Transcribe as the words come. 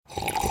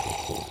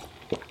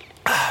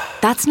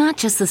That's not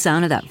just the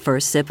sound of that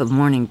first sip of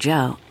Morning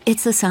Joe.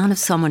 It's the sound of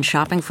someone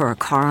shopping for a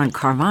car on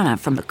Carvana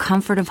from the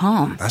comfort of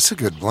home. That's a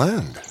good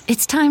blend.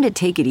 It's time to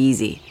take it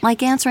easy,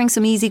 like answering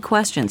some easy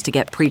questions to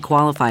get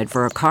pre-qualified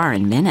for a car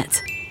in minutes.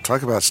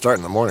 Talk about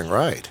starting the morning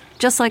right.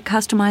 Just like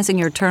customizing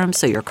your terms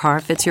so your car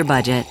fits your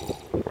budget.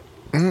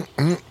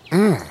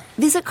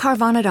 Visit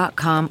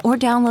Carvana.com or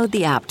download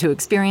the app to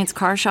experience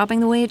car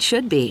shopping the way it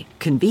should be.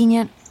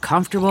 Convenient,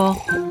 comfortable.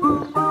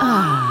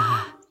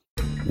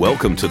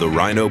 Welcome to the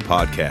Rhino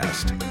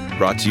Podcast,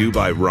 brought to you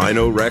by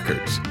Rhino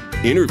Records.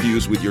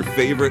 Interviews with your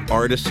favorite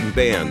artists and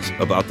bands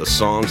about the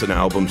songs and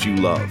albums you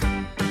love.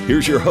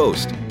 Here's your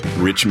host,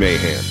 Rich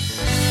Mahan.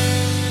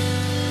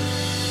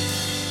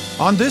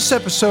 On this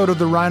episode of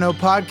the Rhino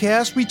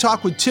Podcast, we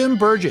talk with Tim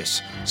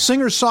Burgess,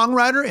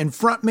 singer-songwriter and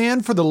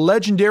frontman for the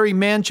legendary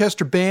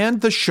Manchester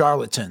band, the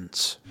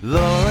Charlatans.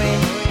 Lori,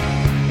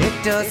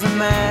 it doesn't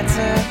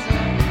matter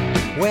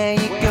where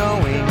you're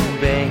going,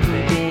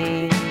 baby.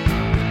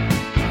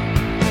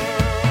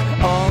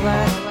 All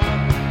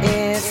that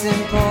is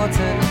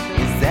important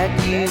is that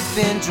you've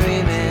been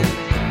dreaming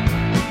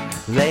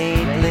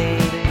lately.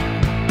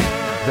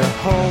 The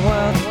whole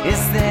world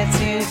is there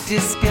to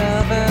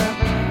discover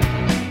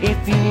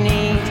if you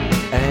need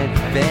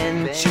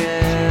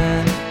adventure.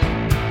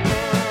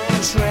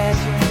 Tread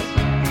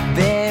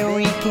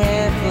very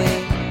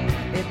carefully.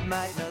 It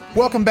might not.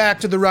 Welcome back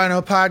to the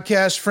Rhino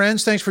Podcast,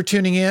 friends. Thanks for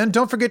tuning in.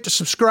 Don't forget to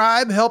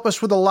subscribe, help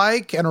us with a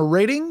like and a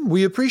rating.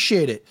 We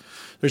appreciate it.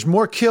 There's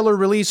more killer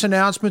release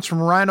announcements from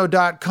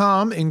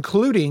Rhino.com,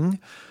 including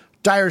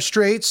Dire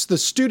Straits, the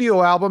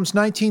studio albums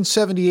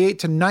 1978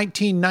 to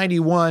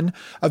 1991,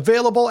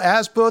 available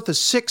as both a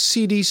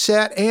 6-CD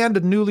set and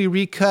a newly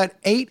recut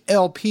 8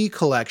 LP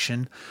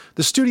collection.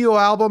 The studio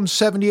album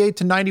 78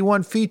 to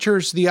 91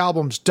 features the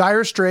albums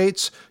Dire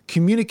Straits,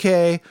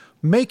 Communique,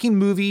 Making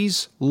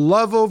Movies,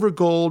 Love Over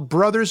Gold,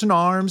 Brothers in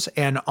Arms,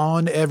 and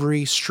On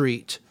Every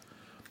Street.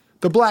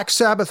 The Black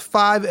Sabbath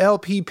 5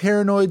 LP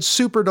Paranoid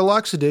Super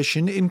Deluxe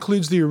Edition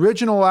includes the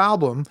original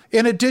album,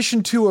 in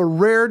addition to a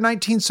rare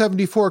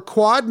 1974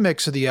 quad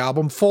mix of the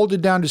album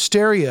folded down to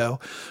stereo,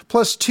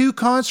 plus 2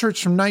 concerts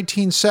from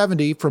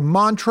 1970 from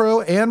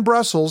Montreux and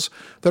Brussels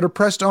that are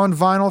pressed on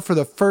vinyl for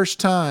the first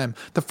time.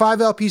 The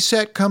 5 LP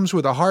set comes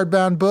with a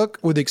hardbound book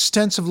with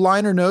extensive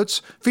liner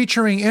notes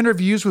featuring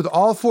interviews with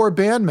all 4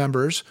 band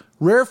members,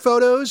 rare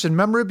photos and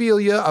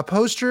memorabilia, a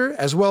poster,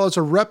 as well as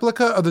a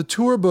replica of the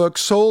tour book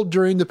sold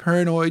during the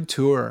Paranoid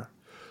tour.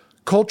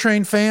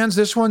 Coltrane fans,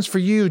 this one's for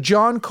you.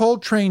 John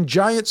Coltrane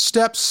Giant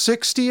Steps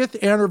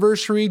 60th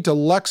Anniversary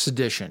Deluxe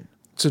Edition.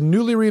 It's a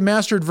newly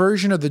remastered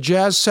version of the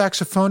jazz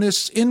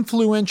saxophonist's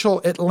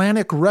influential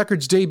Atlantic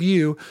Records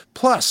debut,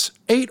 plus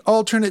 8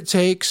 alternate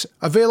takes,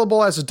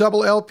 available as a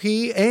double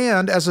LP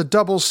and as a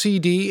double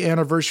CD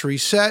anniversary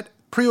set.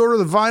 Pre-order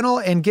the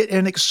vinyl and get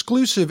an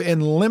exclusive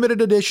and limited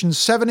edition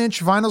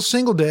 7-inch vinyl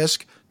single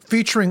disc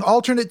featuring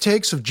alternate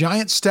takes of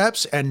Giant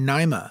Steps and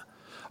Naima.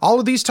 All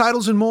of these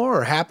titles and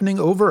more are happening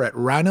over at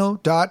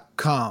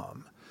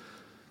Rhino.com.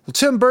 Well,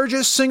 Tim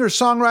Burgess,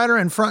 singer-songwriter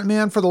and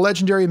frontman for the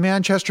legendary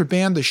Manchester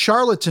band The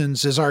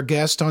Charlatans, is our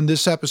guest on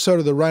this episode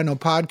of the Rhino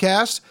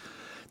Podcast.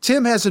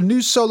 Tim has a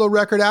new solo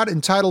record out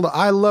entitled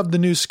I Love the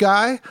New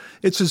Sky.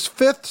 It's his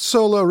 5th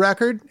solo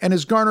record and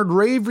has garnered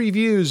rave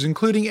reviews,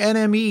 including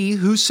NME,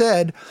 who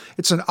said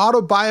it's an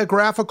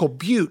autobiographical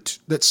beaut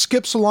that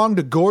skips along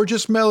to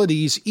gorgeous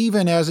melodies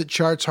even as it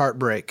charts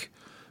heartbreak.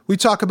 We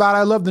talk about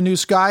I Love the New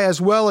Sky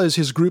as well as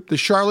his group The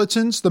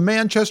Charlatans, the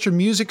Manchester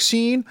music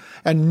scene,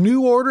 and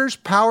New Order's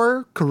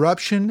power,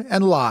 corruption,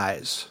 and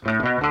lies.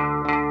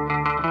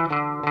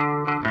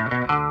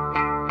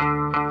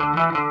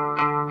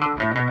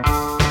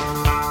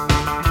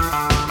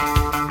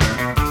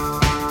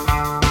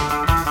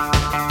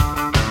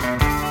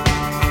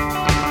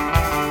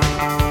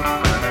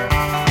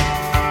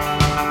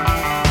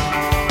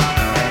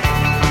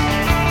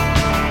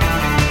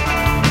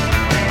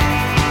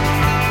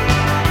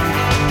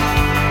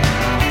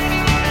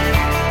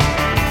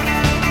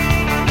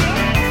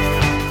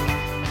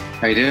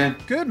 How you doing?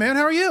 Good, man.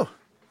 How are you?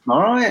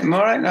 I'm all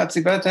right. Not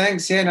too bad,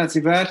 thanks. Yeah, not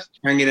too bad.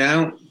 Hanging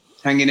out,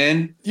 hanging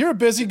in. You're a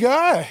busy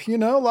guy. You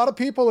know, a lot of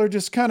people are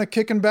just kind of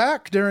kicking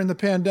back during the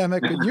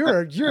pandemic, but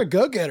you're a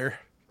go-getter.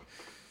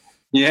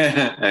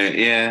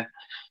 Yeah.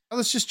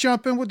 Let's just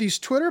jump in with these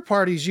Twitter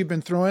parties you've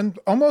been throwing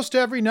almost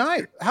every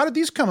night. How did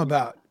these come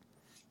about?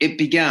 It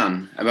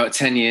began about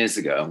 10 years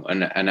ago,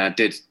 and I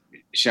did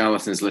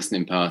Charlatan's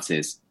listening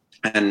parties,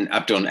 and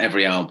I've done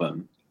every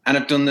album, and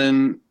I've done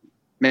them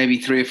maybe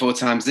 3 or 4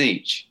 times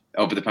each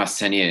over the past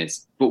 10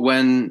 years. But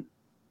when,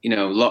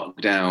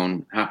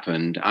 lockdown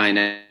happened, I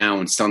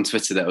announced on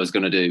Twitter that I was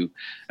going to do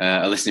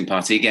a listening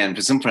party again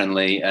for some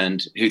friendly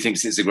and who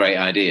thinks it's a great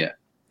idea.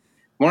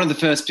 One of the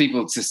first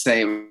people to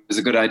say it was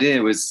a good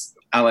idea was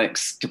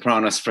Alex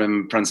Kapranos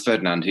from Franz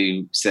Ferdinand,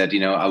 who said,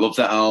 I love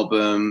that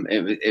album.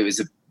 It was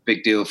a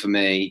big deal for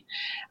me.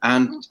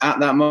 And at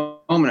that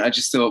moment, I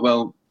just thought,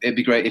 well, it'd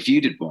be great if you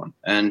did one.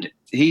 And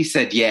he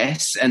said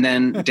yes. And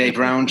then Dave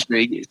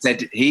Rowntree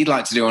said he'd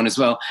like to do one as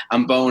well.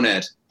 And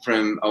Boned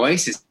from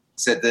Oasis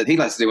said that he'd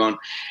like to do one.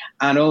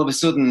 And all of a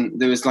sudden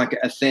there was like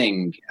a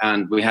thing,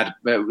 and we had,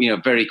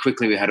 very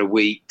quickly we had a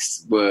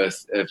week's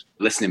worth of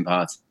listening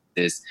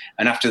parties.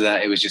 And after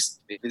that, it was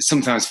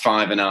sometimes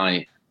 5 a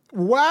night.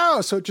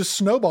 Wow. So it just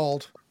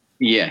snowballed.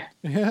 Yeah.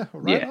 Yeah.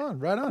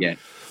 Right on. Yeah.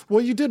 Well,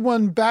 you did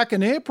one back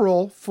in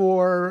April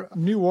for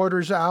New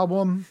Order's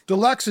album,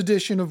 deluxe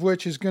edition of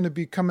which is going to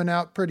be coming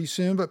out pretty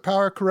soon, but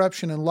Power,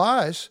 Corruption, and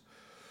Lies.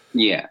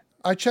 Yeah.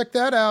 I checked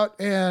that out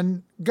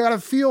and got a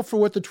feel for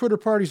what the Twitter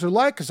parties are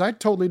like, because I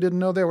totally didn't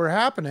know they were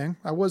happening.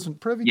 I wasn't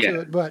privy to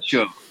it, but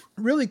sure.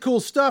 Really cool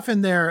stuff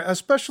in there.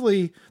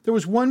 Especially, there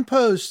was one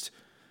post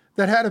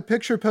that had a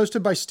picture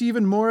posted by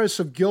Stephen Morris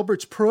of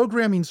Gilbert's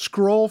programming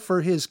scroll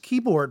for his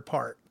keyboard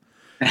part.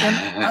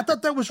 And I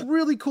thought that was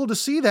really cool to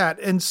see that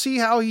and see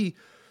how he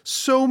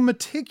so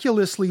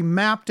meticulously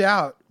mapped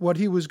out what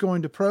he was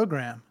going to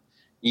program.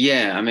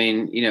 Yeah, I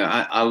mean,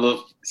 I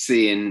love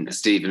seeing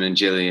Stephen and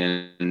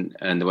Gillian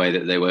and the way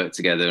that they work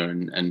together,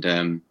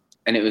 and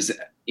it was,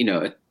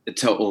 a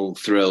total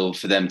thrill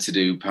for them to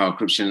do Power,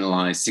 Corruption, and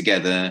Lies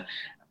together.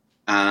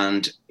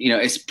 And,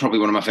 it's probably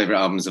one of my favorite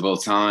albums of all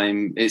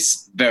time.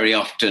 It's very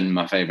often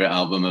my favorite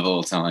album of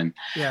all time.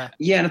 Yeah.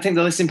 Yeah. And I think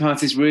the listening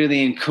parties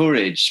really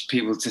encourage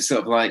people to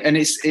sort of and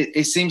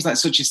it seems like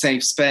such a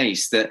safe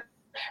space that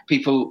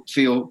people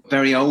feel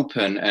very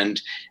open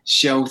and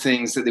show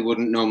things that they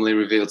wouldn't normally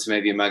reveal to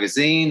maybe a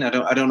magazine. I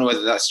don't know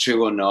whether that's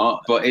true or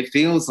not, but it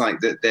feels like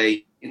that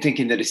they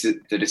thinking that it's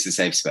a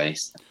safe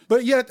space.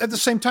 But yet at the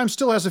same time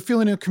still has a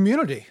feeling of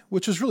community,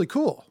 which is really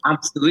cool.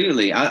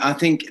 Absolutely. I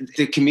think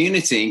the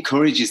community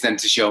encourages them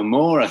to show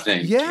more, I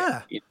think.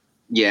 Yeah.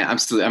 Yeah,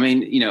 absolutely. I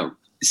mean,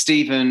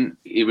 Stephen,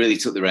 he really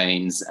took the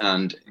reins,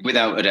 and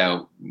without a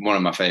doubt, one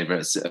of my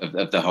favorites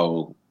of the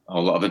whole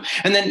lot of them.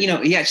 And then,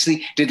 he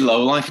actually did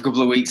Low Life a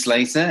couple of weeks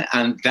later,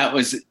 and that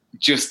was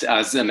just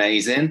as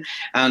amazing.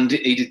 And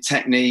he did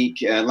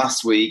Technique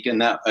last week,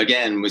 and that,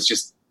 again, was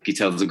just, he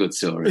tells a good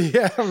story.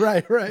 Yeah,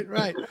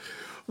 right.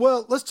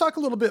 Well, let's talk a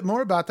little bit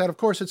more about that. Of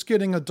course, it's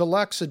getting a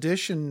deluxe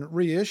edition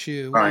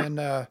reissue, right,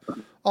 and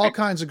all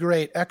kinds of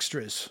great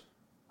extras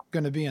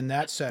going to be in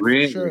that set.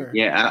 Really? For sure.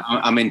 Yeah,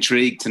 I'm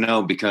intrigued to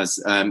know,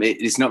 because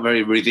it's not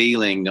very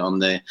revealing on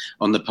the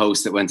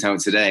post that went out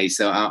today.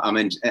 So I'm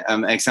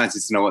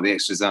excited to know what the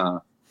extras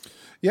are.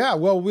 Yeah,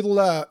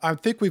 well, I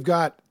think we've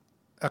got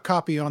a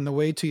copy on the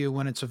way to you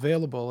when it's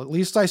available. At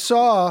least I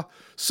saw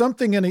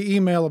something in an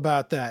email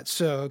about that.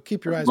 So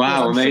keep your eyes.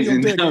 Wow,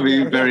 amazing! That'd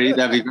be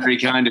very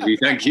kind of you.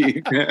 Thank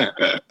you.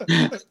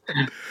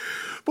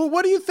 But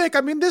what do you think?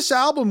 I mean, this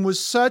album was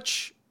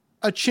such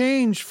a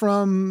change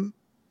from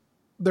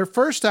their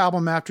first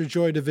album after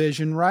Joy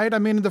Division, right? I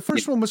mean, the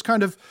first one was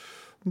kind of,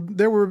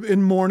 they were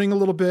in mourning a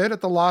little bit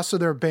at the loss of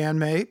their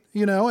bandmate,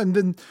 and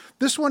then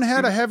this one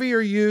had a heavier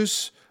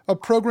use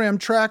of programmed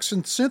tracks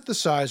and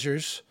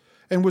synthesizers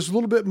and was a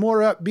little bit more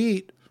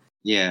upbeat.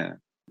 Yeah.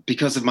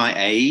 Because of my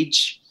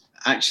age,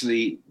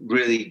 actually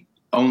really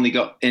only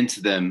got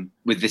into them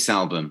with this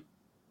album.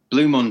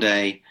 Blue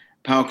Monday,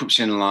 Power,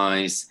 Corruption, and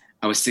Lies,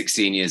 I was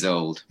 16 years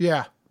old.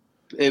 Yeah.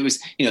 It was,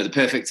 the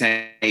perfect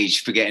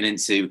age for getting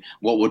into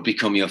what would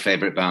become your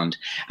favorite band.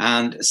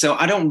 And so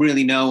I don't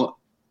really know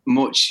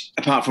much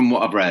apart from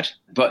what I've read.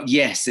 But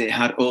yes, it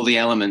had all the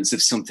elements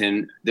of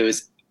something that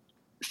was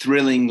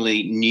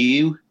thrillingly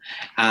new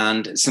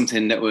and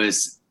something that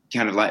was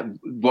kind of like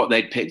what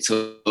they'd picked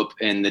up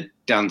in the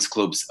dance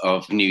clubs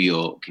of New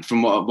York.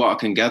 From what I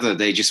can gather,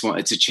 they just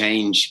wanted to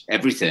change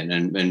everything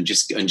and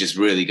just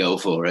really go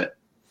for it.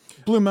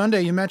 Blue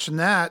Monday, you mentioned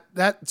that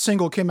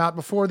single came out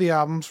before the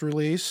album's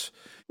release.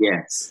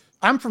 Yes.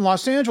 I'm from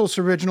Los Angeles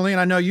originally, and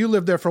I know you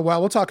lived there for a while.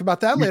 We'll talk about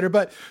that later.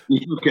 But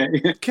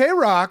okay.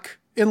 K-Rock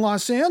in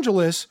Los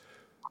Angeles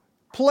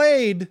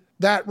played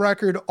that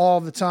record all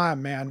the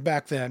time, man,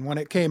 back then when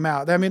it came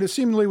out. I mean, it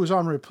seemingly was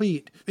on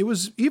repeat. It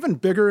was even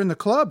bigger in the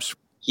clubs.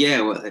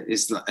 Yeah, well,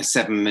 it's like a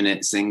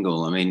 7-minute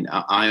single. I mean,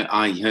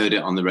 I heard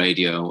it on the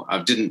radio. I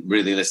didn't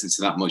really listen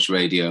to that much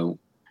radio,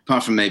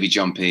 apart from maybe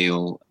John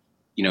Peel,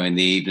 in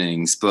the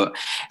evenings. But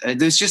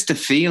there's just a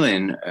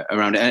feeling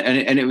around it.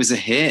 And it was a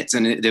hit,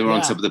 and they were on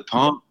top of the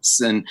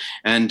pops. And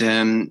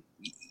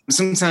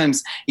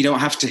sometimes you don't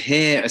have to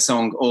hear a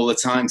song all the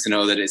time to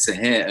know that it's a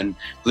hit. And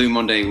Blue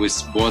Monday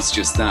was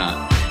just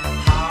that.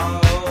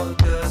 How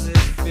does it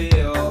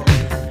feel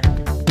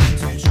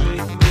to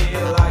treat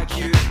me like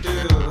you do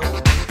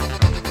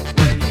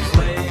when you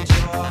laid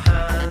your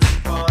hands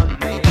upon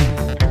me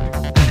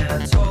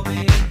and told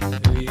me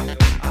who you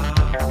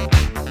are?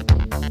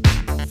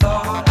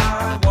 Thought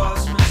I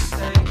was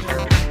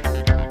mistaken.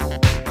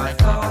 I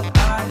thought I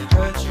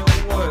heard your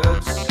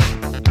words.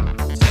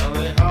 Tell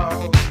me,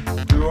 how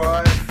do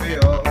I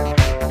feel?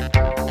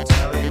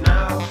 Tell me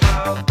now,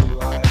 how do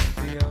I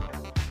feel?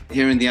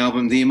 Hearing the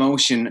album, the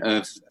emotion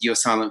of Your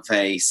Silent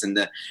Face and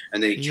the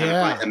kind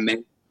of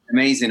like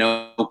amazing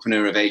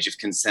opener of Age of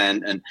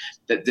Consent and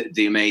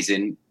the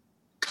amazing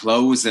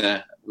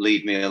closer,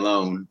 Leave Me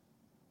Alone.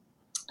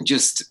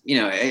 Just,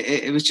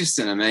 it was just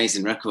an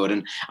amazing record.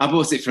 And I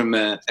bought it from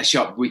a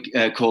shop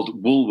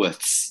called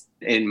Woolworths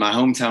in my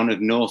hometown of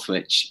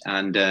Northwich,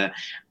 and I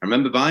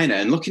remember buying it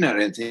and looking at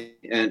it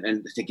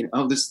and thinking,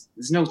 oh, there's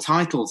no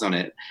titles on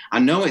it. I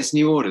know it's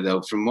New Order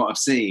though, from what I've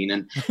seen,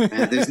 and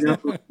there's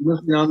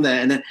nothing on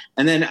there.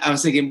 And then I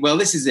was thinking, well,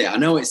 this is it. I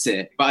know it's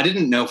it, but I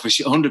didn't know for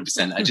sure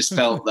 100%. I just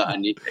felt that I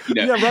knew,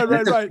 Yeah,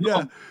 right.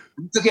 Yeah.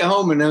 I took it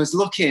home and I was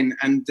looking,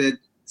 and the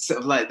sort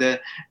of like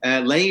the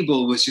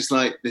label was just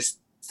like this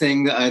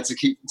thing that I had to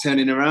keep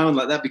turning around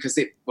like that because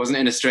it wasn't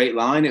in a straight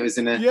line. It was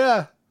in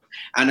a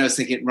And I was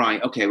thinking,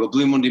 right, okay, well,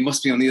 Blue Monday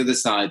must be on the other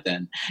side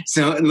then.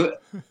 So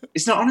look,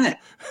 it's not on it.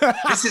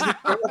 This is,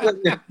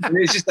 and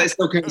it's just like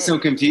so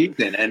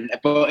confusing,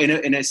 but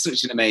in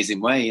such an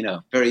amazing way,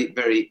 very,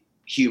 very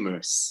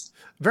humorous,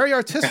 very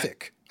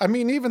artistic. I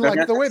mean, even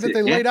like the way that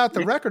they laid out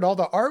the record, all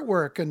the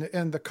artwork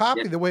and the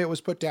copy, the way it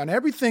was put down,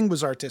 everything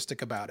was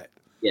artistic about it.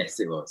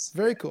 Yes, it was.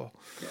 Very cool.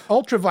 Yeah.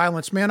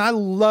 Ultraviolence, man. I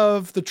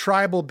love the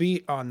tribal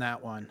beat on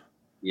that one.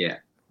 Yeah.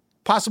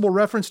 Possible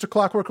reference to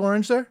Clockwork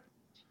Orange there?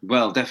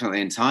 Well, definitely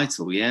in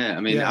title, yeah.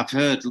 I mean, I've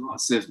heard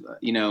lots of,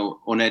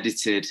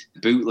 unedited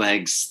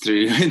bootlegs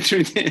through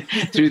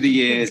the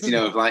years,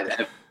 of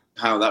like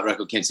how that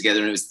record came together.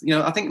 And it was,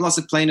 I think lots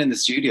of playing in the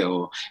studio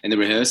or in the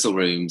rehearsal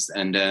rooms.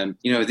 And,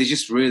 they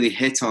just really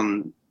hit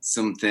on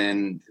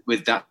something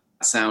with that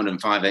sound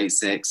and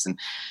 5/8/6. And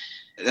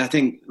I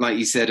think, like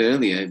you said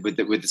earlier, with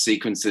the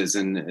sequences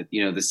and, the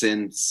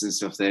synths and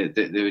stuff,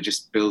 they were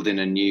just building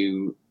a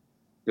new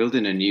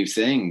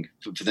thing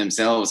for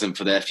themselves and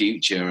for their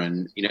future.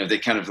 And, they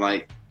kind of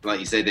like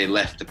you say, they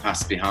left the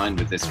past behind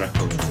with this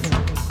record.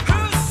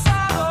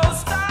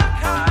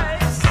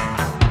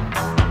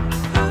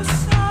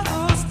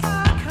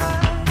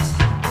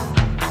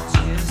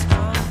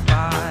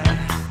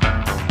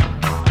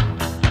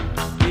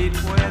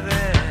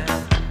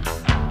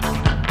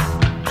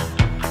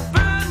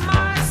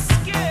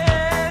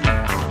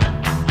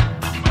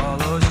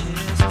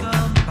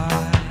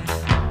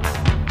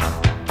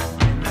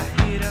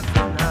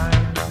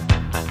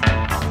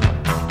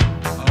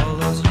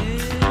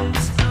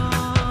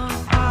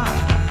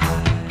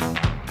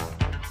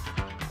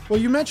 Well,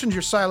 you mentioned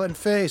Your Silent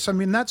Face. I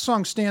mean, that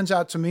song stands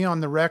out to me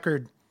on the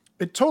record.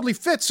 It totally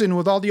fits in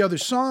with all the other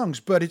songs,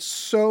 but it's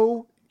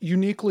so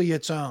uniquely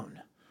its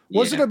own.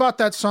 What's it about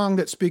that song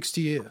that speaks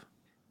to you?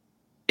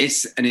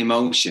 It's an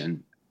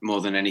emotion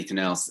more than anything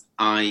else.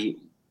 I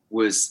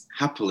was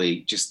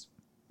happily just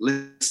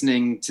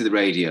listening to the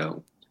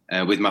radio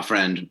with my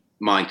friend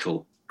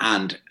Michael,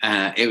 and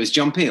it was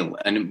John Peel,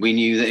 and we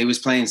knew that he was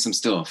playing some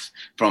stuff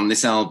from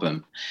this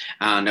album,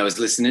 and I was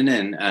listening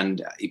in,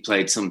 and he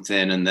played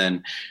something, and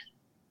then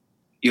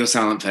Your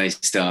Silent Face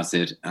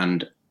started,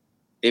 and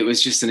it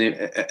was just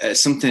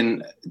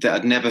something that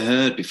I'd never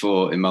heard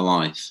before in my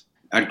life.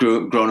 I'd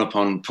grown up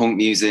on punk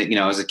music,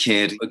 as a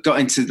kid. I got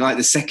into like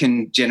the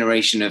second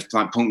generation of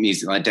like punk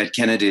music, like Dead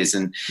Kennedys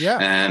and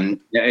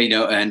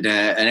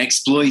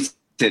Exploited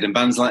and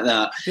bands like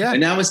that. Yeah.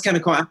 And I was kind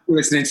of quite happy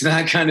listening to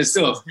that kind of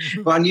stuff.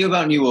 But I knew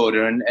about New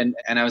Order and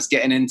I was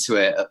getting into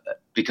it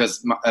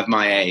because of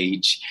my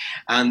age.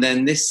 And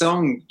then this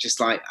song,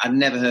 just like, I'd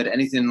never heard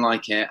anything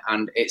like it,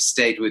 and it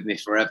stayed with me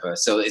forever.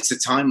 So it's a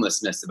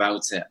timelessness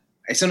about it.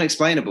 It's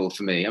unexplainable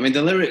for me. I mean,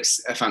 the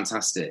lyrics are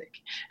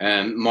fantastic,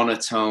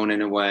 monotone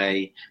in a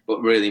way,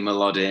 but really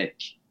melodic.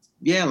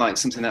 Yeah, like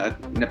something that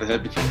I've never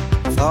heard before.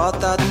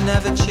 Thought that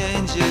never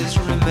changes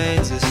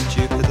remains a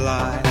stupid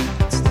lie.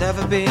 It's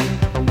never been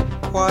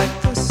quite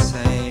the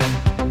same.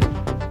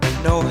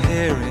 No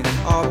hearing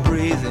or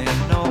breathing,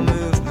 no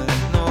movement,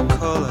 no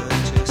color,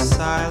 just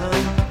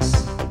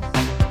silence.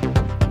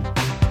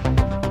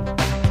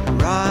 The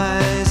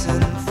rise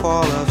and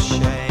fall of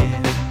shame.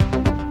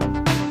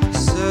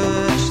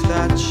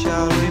 That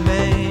shall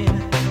remain.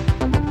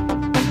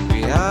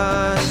 We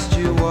asked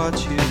you what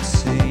you'd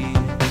seen.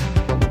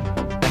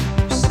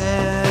 You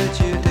said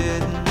you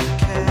didn't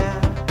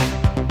care.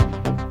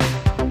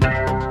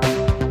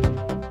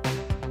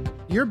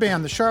 Your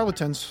band, the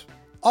Charlatans,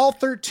 all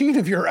 13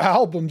 of your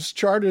albums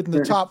charted in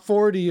the top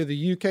 40 of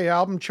the UK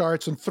album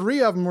charts, and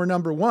 3 of them were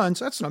number ones.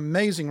 That's an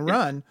amazing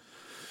run.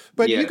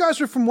 But you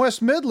guys are from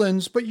West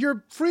Midlands, but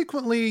you're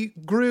frequently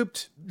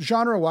grouped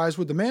genre-wise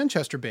with the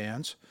Manchester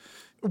bands.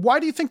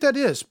 Why do you think that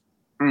is?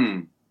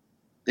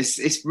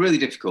 It's really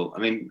difficult. I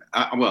mean,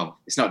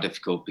 it's not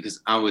difficult because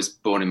I was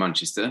born in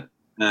Manchester,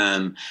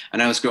 and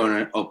I was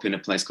growing up in a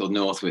place called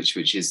Northwich,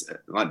 which is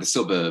like the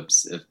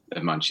suburbs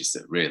of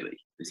Manchester, really.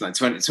 It's like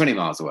 20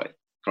 miles away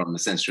from the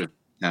centre of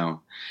town.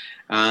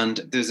 And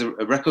there's a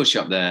record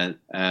shop there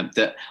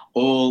that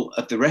all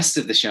of the rest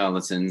of the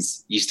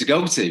Charlatans used to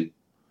go to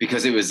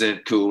because it was a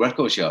cool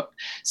record shop.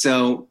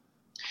 So,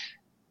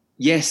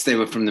 yes, they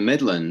were from the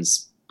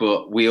Midlands,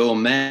 but we all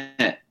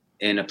met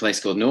in a place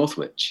called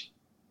Northwich.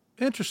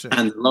 Interesting.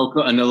 And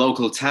the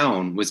local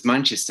town was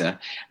Manchester,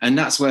 and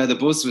that's where the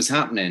buzz was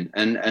happening.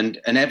 And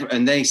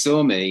they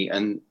saw me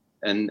and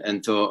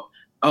thought,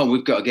 oh,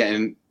 we've got to get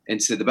him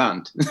into the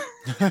band.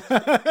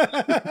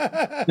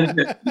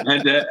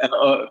 And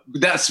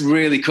that's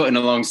really cutting a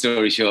long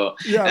story short.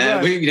 Yeah,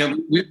 right. We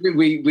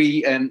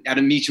had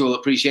a mutual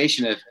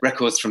appreciation of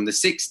records from the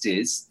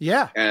 60s.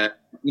 Yeah.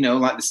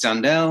 Like the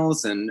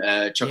Standells and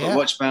Chocolate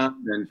Watch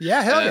Band and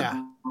hell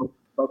yeah.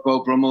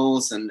 Bob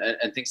Brummels and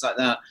things like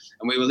that.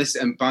 And we were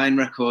listening and buying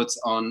records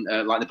on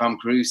like the Bam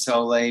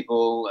Crusoe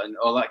label and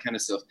all that kind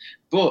of stuff.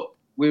 But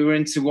we were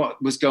into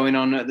what was going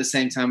on at the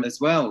same time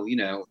as well.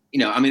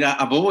 I mean,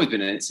 I've always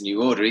been in It's a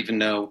New Order, even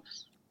though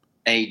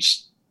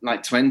age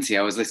like 20,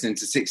 I was listening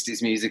to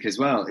 60s music as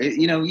well.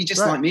 You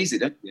just like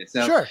music, don't you?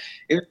 So sure.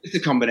 It was a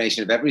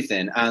combination of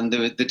everything. And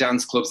the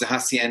dance clubs, the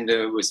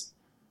Hacienda was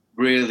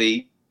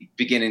really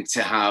beginning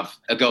to have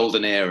a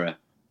golden era.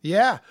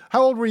 Yeah.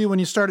 How old were you when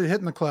you started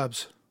hitting the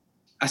clubs?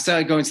 I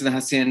started going to the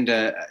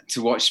Hacienda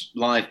to watch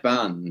live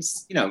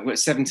bands,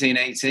 17,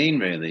 18,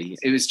 really.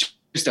 It was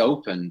just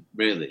open,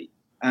 really.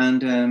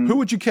 And who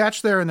would you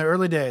catch there in the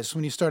early days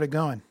when you started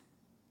going?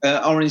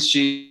 Orange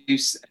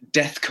Juice,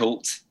 Death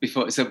Cult.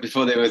 Before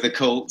they were the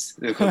Cult,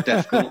 they were called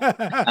Death Cult.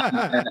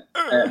 But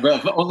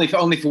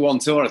only for one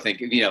tour, I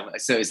think.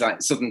 So it's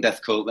like Southern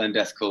Death Cult, then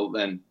Death Cult,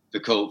 then the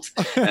Cult.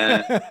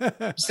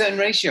 Certain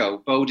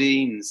ratio,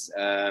 Bodines,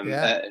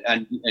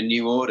 and a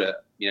New Order.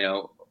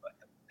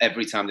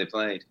 Every time they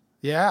played.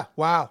 Yeah.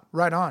 Wow.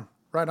 Right on.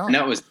 And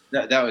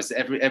that was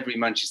every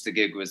Manchester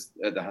gig was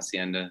at the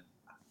Hacienda.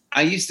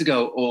 I used to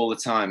go all the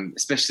time,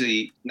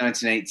 especially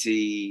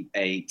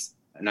 1988,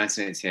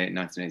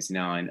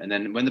 1989. And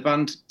then when the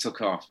band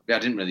took off, I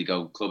didn't really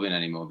go clubbing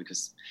anymore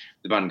because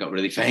the band got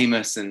really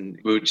famous and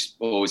we were just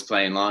always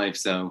playing live.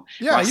 So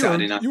you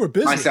were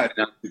busy. My Saturday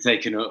night was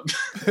taken up.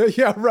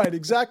 Yeah, right,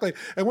 exactly.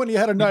 And when you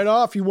had a night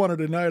off, you wanted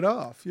a night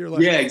off. You're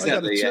like, yeah,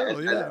 exactly.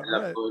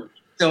 Right.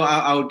 So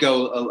I would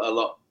go a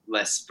lot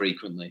less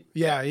frequently.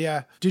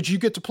 Yeah. Did you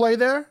get to play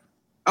there?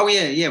 Oh,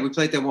 yeah. We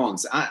played there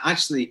once.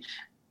 Actually,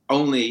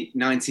 only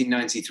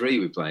 1993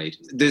 we played.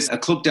 There's a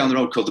club down the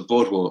road called the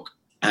Boardwalk,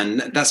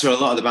 and that's where a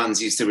lot of the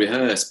bands used to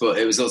rehearse, but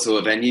it was also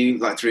a venue,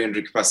 like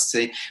 300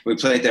 capacity. We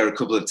played there a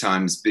couple of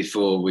times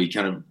before we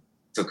kind of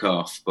took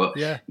off, but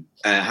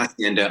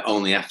Hacienda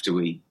only after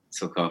we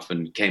took off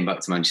and came back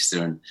to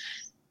Manchester, and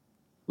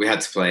we had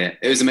to play it.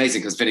 It was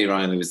amazing because Vinnie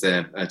Riley was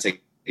there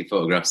taking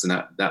photographs,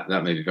 and that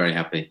made me very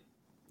happy.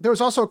 There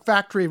was also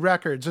Factory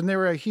Records, and they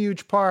were a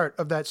huge part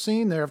of that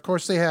scene there. Of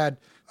course, they had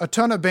a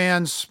ton of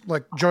bands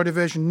like Joy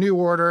Division, New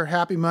Order,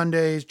 Happy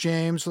Mondays,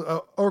 James,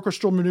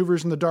 Orchestral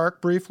Maneuvers in the Dark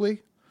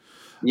briefly.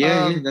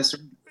 Yeah, that's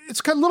right. It's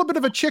kind of a little bit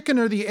of a chicken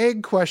or the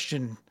egg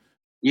question.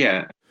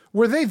 Yeah.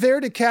 Were they there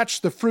to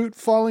catch the fruit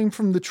falling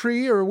from the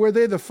tree, or were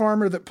they the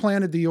farmer that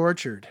planted the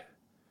orchard?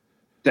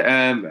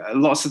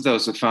 Lots of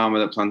those were farmer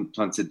that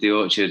planted the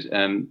orchard.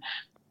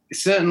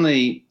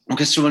 Certainly,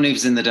 Orchestral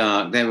Maneuvers in the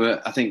Dark, they were,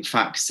 I think,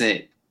 Fact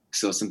 6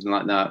 or something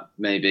like that,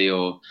 maybe,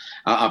 or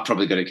I've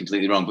probably got it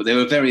completely wrong, but they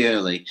were very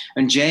early.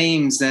 And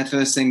James, their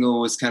first single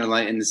was kind of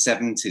like in the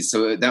 70s,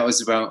 so that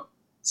was about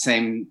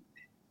same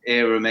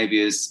era maybe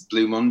as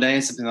Blue Monday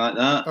or something like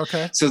that.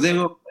 Okay. So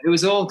it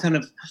was all kind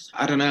of,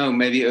 I don't know,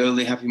 maybe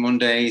early Happy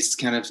Mondays,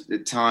 kind of the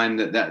time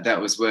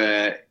that was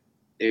where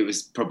it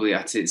was probably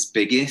at its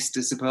biggest,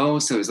 I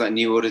suppose. So it was like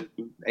New Order,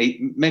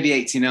 maybe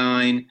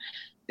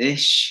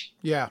 89-ish.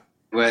 Yeah.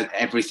 Where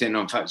everything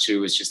on Factory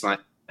was just like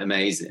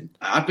amazing.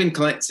 I've been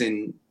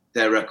collecting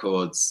their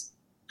records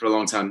for a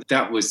long time.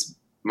 That was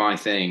my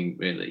thing,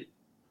 really.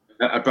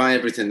 I'd buy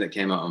everything that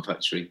came out on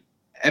Factory.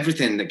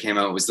 Everything that came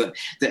out was the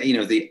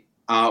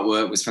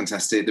artwork was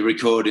fantastic. The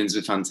recordings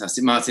were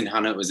fantastic. Martin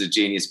Hannett was a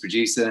genius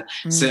producer.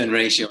 Certain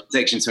Ratio,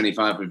 Section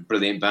 25 were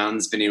brilliant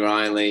bands. Vinnie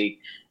Riley,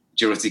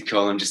 Jurati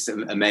Colin, just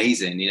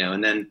amazing,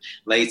 And then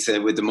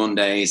later with the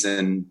Mondays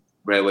and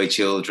Railway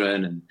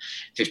Children and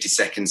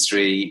 52nd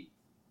Street,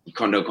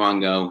 Kondo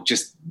Kwango,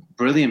 just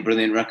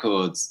brilliant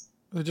records.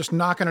 They're just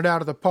knocking it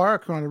out of the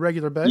park on a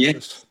regular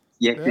basis.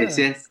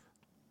 Yes.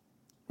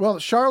 Well,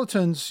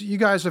 Charlatans, you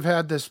guys have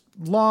had this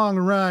long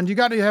run. Do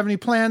you have any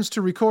plans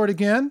to record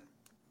again?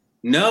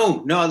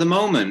 No, not at the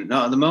moment.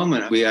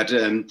 We had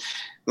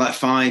like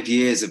 5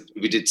 years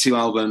we did 2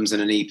 albums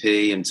and an EP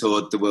and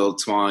toured the world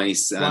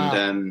twice. Wow.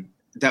 And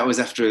that was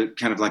after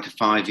kind of like a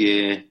 5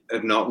 year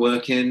of not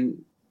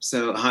working.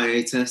 So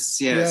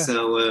hiatus. Yeah.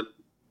 So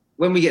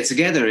when we get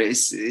together,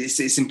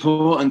 it's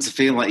important to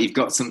feel like you've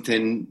got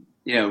something,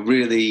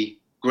 really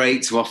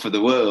great to offer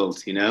the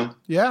world,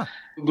 Yeah.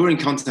 We're in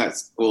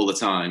contact all the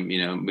time,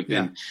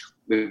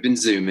 we've been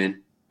Zooming.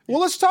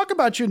 Well, let's talk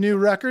about your new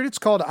record. It's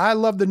called I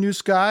Love the New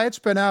Sky. It's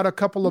been out a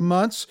couple of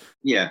months.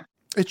 Yeah.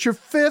 It's your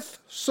 5th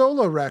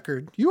solo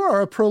record. You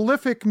are a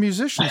prolific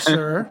musician,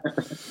 sir.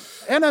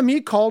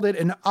 NME called it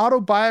an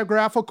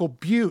autobiographical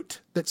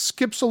beaut that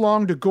skips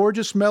along to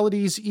gorgeous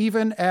melodies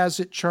even as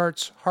it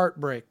charts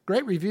heartbreak.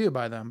 Great review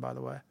by them, by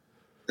the way.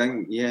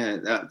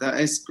 That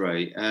is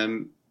great.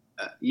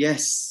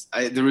 Yes,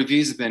 the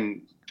reviews have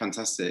been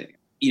fantastic.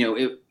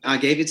 I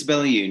gave it to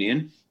Bella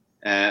Union,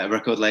 a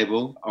record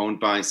label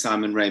owned by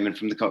Simon Raymond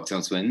from the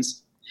Cocktail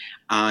Twins.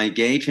 I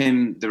gave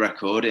him the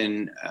record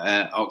in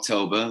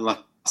October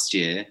last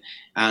year,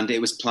 and it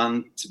was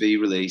planned to be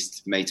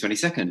released May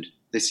 22nd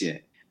this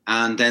year.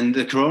 And then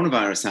the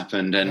coronavirus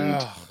happened,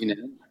 and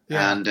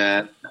and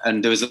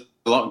there was a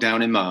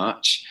lockdown in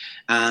March,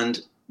 and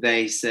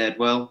they said,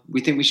 well,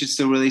 we think we should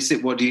still release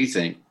it. What do you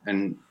think?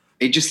 And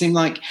it just seemed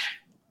like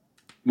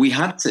we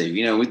had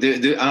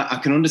to. I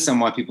can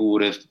understand why people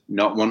would have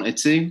not wanted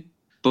to,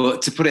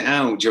 but to put it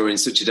out during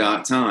such a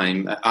dark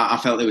time, I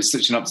felt it was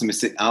such an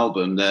optimistic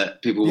album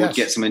that people would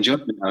get some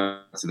enjoyment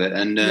out of it.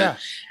 And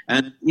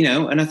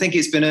I think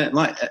it's been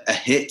a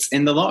hit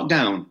in the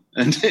lockdown.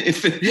 And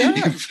if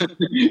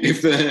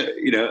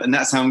and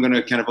that's how I'm going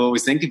to kind of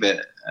always think of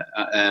it.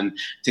 I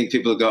think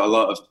people have got a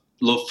lot of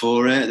love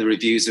for it. The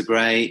reviews are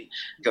great.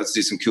 Got to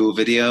do some cool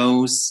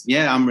videos.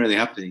 Yeah, I'm really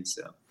happy.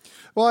 So.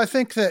 Well, I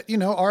think that,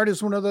 art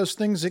is one of those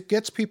things that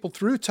gets people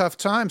through tough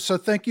times. So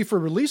thank you for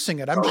releasing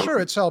it. I'm sure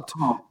it's helped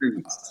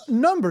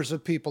numbers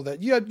of people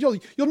that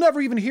you'll never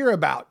even hear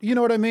about. You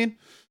know what I mean?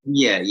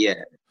 Yeah.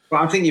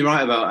 But I think you're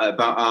right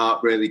about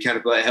art really kind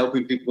of like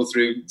helping people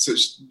through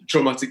such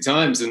traumatic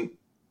times. And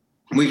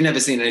we've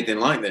never seen anything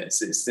like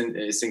this.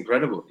 It's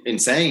incredible,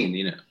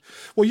 insane,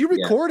 Well, you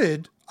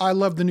recorded I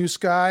Love the New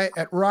Sky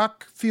at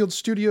Rockfield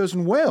Studios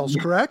in Wales,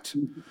 correct?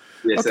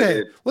 Yes,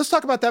 okay, let's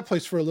talk about that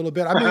place for a little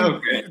bit. I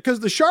mean, because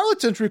the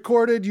Charlatans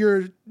recorded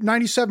your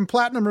 97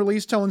 Platinum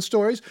release, Telling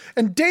Stories,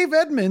 and Dave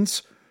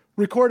Edmunds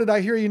recorded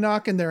I Hear You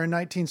Knocking there in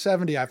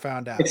 1970, I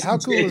found out. How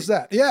cool is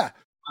that? Yeah.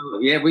 Oh,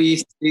 yeah,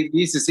 we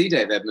used to see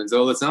Dave Edmunds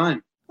all the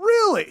time.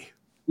 Really?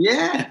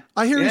 Yeah.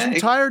 I hear he's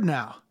retired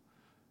now.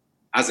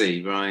 Has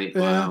he? Right.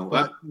 Yeah. Wow.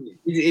 Well,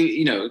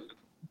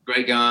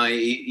 great guy.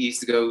 He used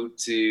to go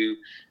to,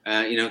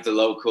 the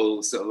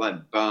local sort of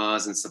like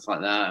bars and stuff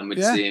like that, and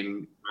we'd see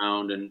him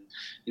around. And,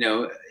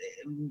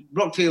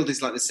 Rockfield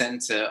is like the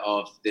centre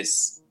of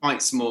this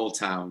quite small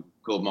town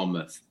called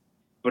Monmouth,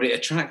 but it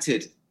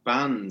attracted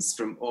bands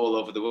from all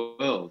over the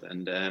world,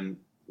 and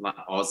like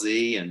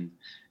Ozzy and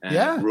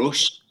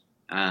Rush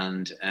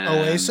and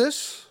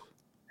Oasis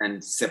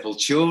and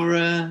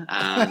Sepultura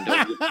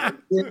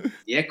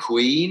and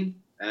Queen.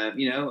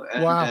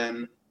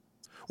 Wow.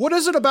 What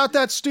is it about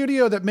that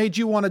studio that made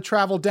you want to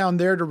travel down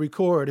there to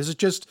record? Is it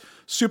just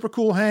super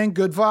cool hang,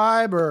 good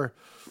vibe, or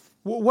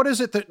what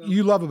is it that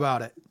you love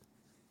about it?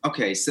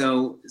 Okay,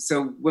 so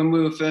when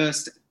we were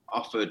first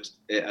offered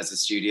it as a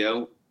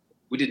studio,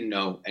 we didn't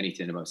know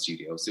anything about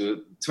studios. So we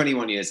were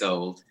 21 years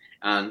old,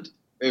 and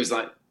it was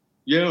like,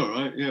 yeah, all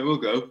right, yeah, we'll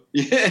go.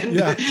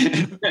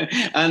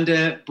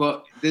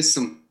 But there's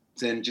something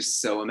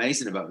just so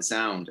amazing about the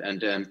sound,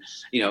 and and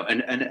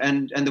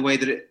the way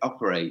that it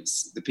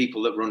operates. The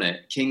people that run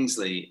it,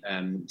 Kingsley,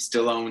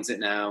 still owns it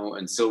now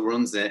and still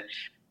runs it,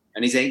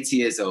 and he's 80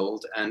 years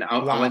old. And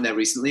I went there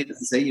recently, as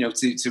I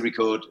say, to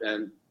record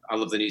I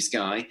Love the New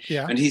Sky,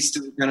 and he's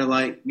still kind of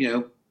like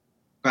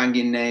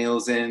banging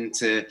nails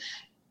into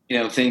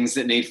things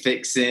that need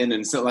fixing,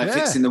 and sort of like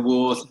fixing the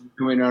water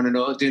coming on and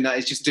all doing that.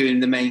 It's just doing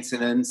the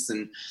maintenance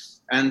and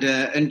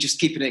just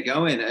keeping it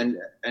going, and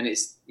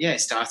it's it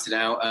started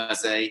out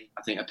as I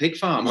think a pig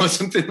farm or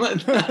something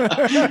like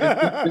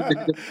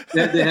that.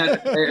 they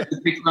had a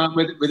pig farm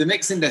with a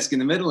mixing desk in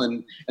the middle,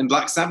 and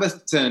Black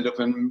Sabbath turned up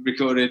and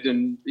recorded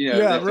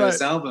their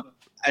first album,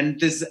 and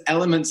there's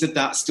elements of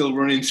that still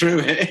running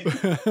through it.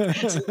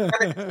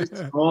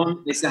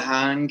 It's a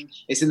hang,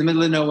 it's in the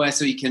middle of nowhere,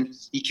 so you can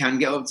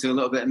get up to a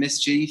little bit of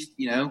mischief,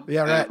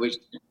 which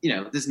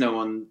there's no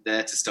one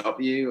there to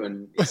stop you,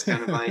 and it's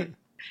kind of like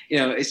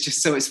it's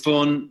just it's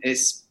fun,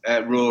 it's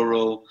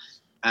rural,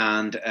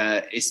 and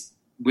it's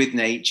with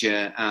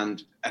nature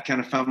and a kind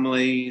of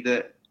family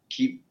that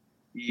keep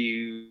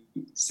you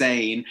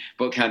sane,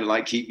 but kind of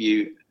like keep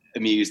you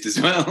amused as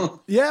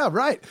well. Yeah,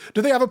 right.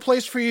 Do they have a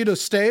place for you to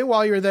stay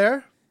while you're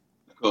there?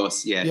 Of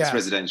course, it's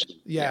residential.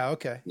 Yeah,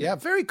 okay. Yeah,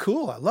 very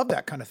cool. I love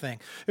that kind of thing.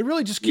 It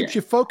really just keeps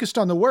you focused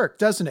on the work,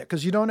 doesn't it?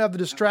 Because you don't have the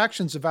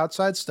distractions of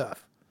outside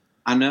stuff.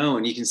 I know,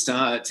 and you can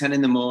start at 10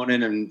 in the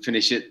morning and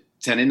finish at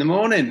 10 in the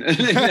morning.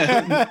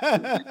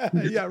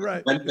 Yeah,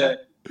 right. And,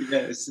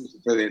 it's a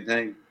brilliant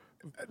thing.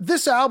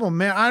 This album,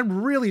 man, I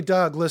really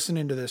dug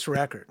listening to this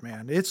record,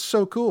 man. It's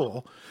so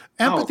cool.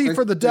 Empathy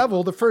for the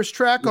Devil, the first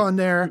track on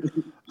there.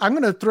 I'm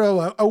going to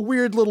throw a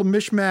weird little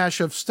mishmash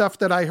of stuff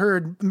that I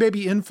heard,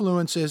 maybe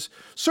influences,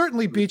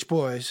 certainly Beach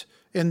Boys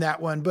in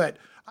that one. But,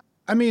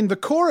 I mean, the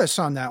chorus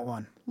on that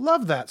one,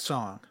 love that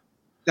song.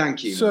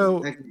 Thank you.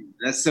 Thank you.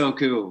 That's so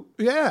cool.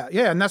 Yeah,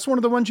 and that's one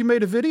of the ones you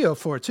made a video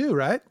for too,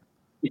 right?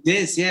 It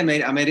is, yeah. I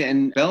made it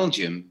in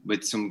Belgium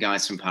with some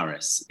guys from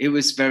Paris. It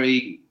was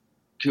very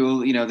cool.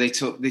 They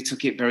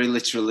took it very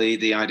literally,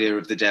 the idea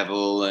of the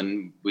devil,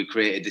 and we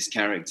created this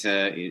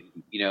character.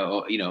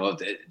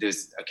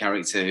 There's a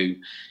character who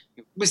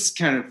was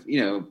kind of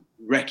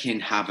wrecking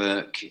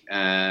havoc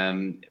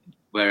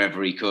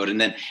wherever he could,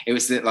 and then it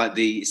was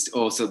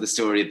also the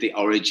story of the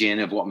origin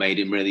of what made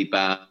him really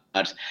bad.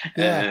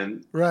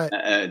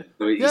 Right.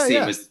 You see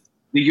him as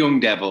the young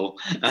devil,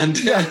 and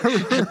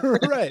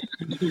right.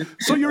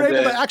 So you're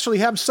able to actually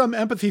have some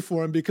empathy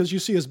for him because you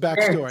see his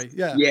backstory.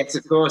 Yes,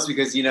 of course,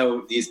 because his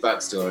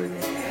backstory.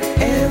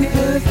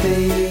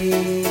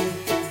 Empathy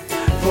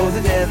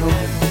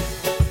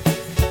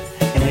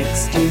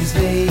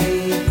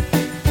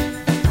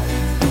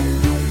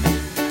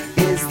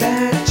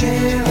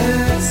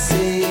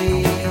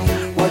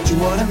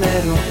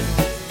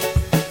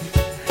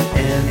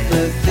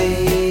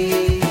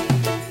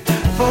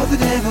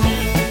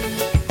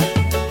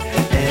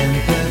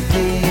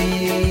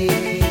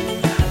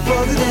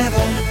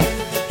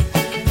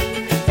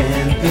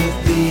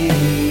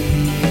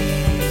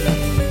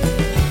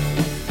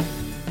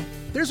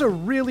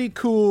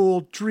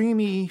cool,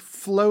 dreamy,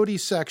 floaty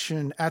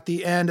section at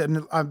the end.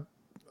 And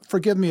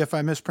forgive me if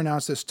I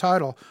mispronounce this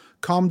title,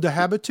 Comme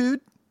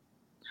d'habitude?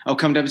 Oh,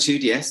 Comme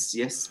d'habitude,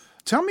 yes.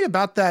 Tell me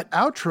about that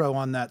outro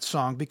on that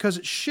song, because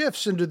it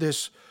shifts into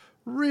this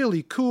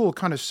really cool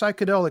kind of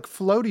psychedelic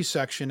floaty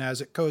section as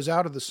it goes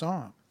out of the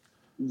song.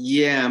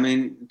 Yeah, I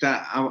mean,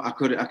 that I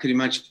could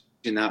imagine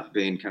that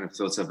being kind of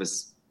thought of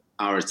as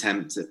our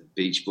attempt at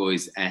Beach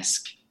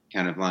Boys-esque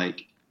kind of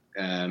like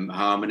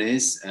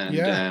harmonies,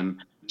 and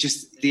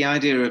just the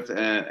idea of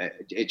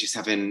it just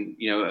having,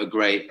 you know, a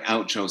great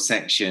outro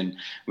section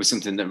was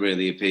something that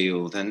really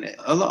appealed. And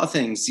a lot of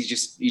things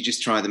you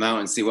just try them out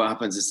and see what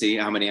happens, and see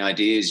how many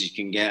ideas you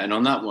can get. And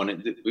on that one,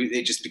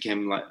 it just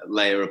became like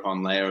layer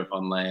upon layer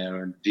upon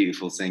layer, and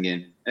beautiful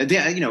singing.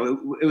 You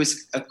know, it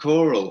was a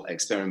choral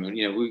experiment.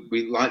 You know,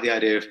 we like the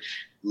idea of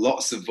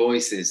lots of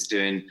voices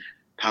doing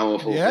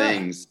powerful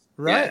things,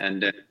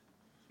 right?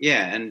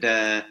 Yeah,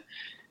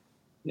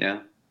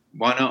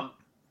 why not?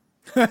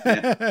 Well,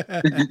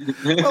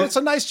 it's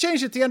a nice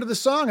change at the end of the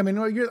song. I mean,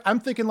 I'm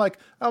thinking like,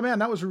 oh man,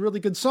 that was a really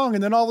good song,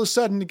 and then all of a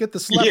sudden you get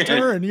this left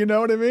turn. You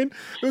know what I mean?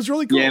 It was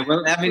really cool. Yeah,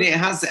 well, I mean, it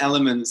has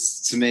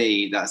elements to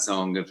me, that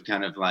song, of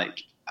kind of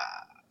like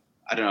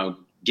I don't know,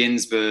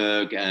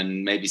 Ginsberg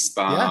and maybe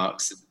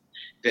Sparks,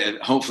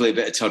 hopefully a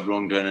bit of Todd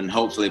Rundgren, and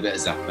hopefully a bit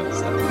of Zappa.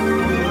 So.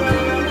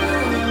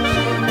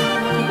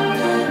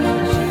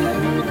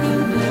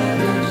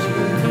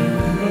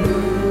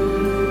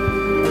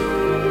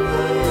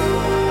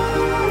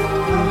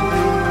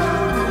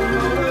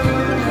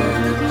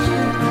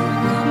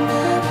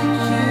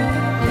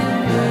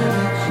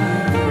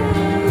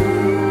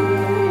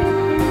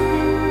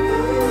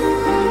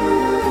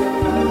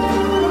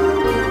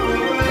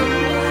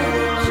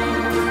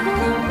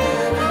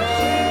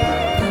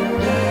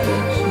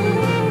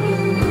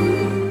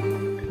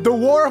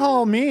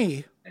 Warhol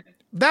Me,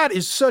 that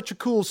is such a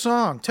cool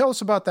song. Tell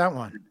us about that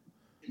one.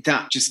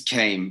 That just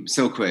came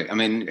so quick. I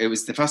mean, it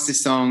was the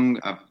fastest song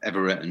I've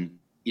ever written,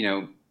 you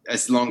know,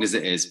 as long as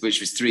it is, which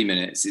was 3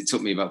 minutes. It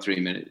took me about 3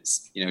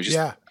 minutes, you know,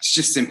 it's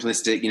just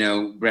simplistic, you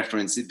know,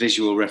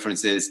 visual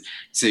references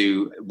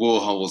to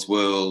Warhol's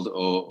world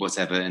or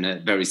whatever in a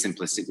very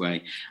simplistic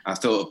way. I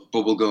thought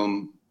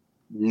bubblegum,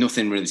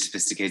 nothing really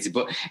sophisticated,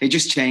 but it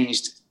just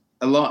changed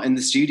a lot in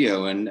the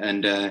studio,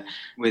 and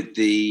with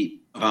the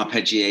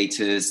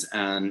arpeggiators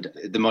and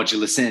the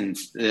modular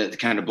synth, the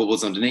kind of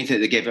bubbles underneath it,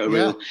 they gave it a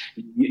real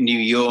New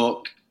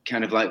York,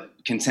 kind of like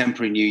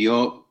contemporary New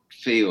York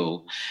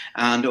feel.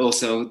 And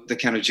also the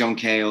kind of John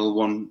Cale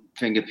one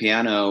finger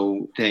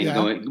piano thing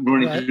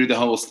running through the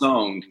whole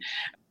song.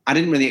 I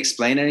didn't really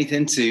explain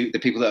anything to the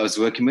people that I was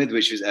working with,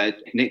 which was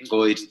Nick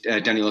Boyd,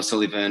 Daniel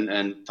O'Sullivan,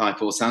 and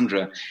Paul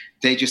Sandra.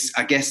 They just,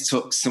 I guess,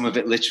 took some of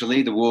it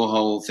literally, the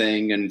Warhol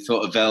thing, and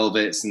thought of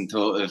Velvets and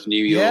thought of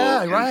New York.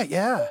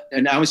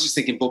 And I was just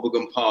thinking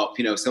bubblegum pop,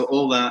 you know, so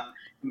all that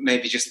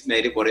maybe just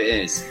made it what it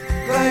is.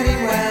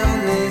 Riding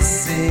round this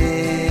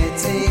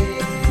city,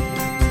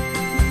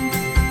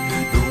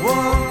 the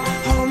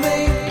Warhol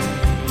Me,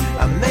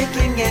 I'm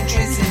making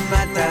entries in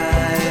my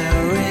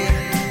diary.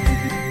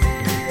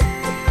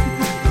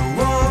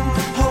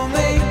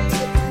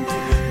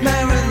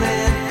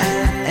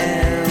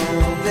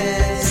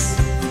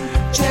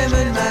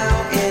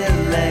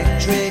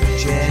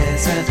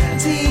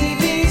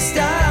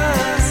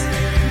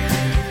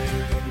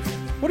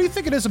 What do you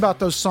think it is about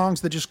those songs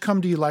that just come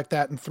to you like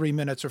that in 3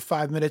 minutes or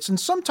 5 minutes? And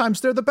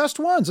sometimes they're the best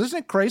ones. Isn't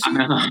it crazy?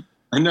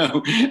 I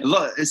know.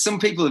 Some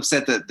people have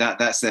said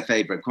that's their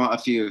favorite. Quite a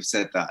few have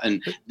said that.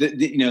 And,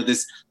 you know,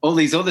 there's all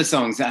these other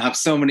songs that have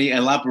so many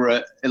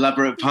elaborate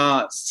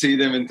parts to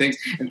them and things,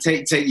 and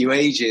take you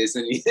ages.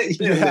 And,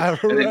 you know,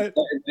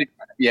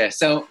 right.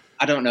 So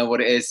I don't know what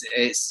it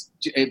is.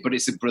 But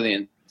it's a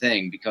brilliant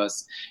thing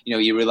because, you know,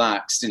 you're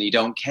relaxed and you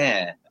don't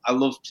care. I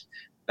loved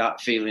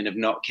that feeling of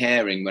not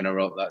caring when I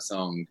wrote that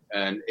song,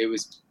 and it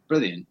was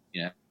brilliant,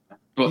 you know.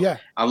 But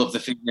I love the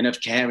feeling of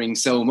caring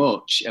so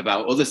much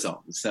about other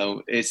songs.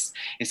 So it's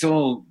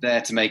all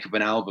there to make up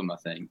an album, I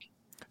think.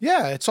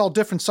 Yeah, it's all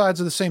different sides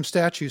of the same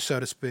statue, so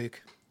to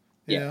speak.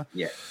 Yeah.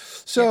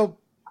 So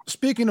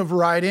speaking of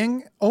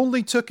writing,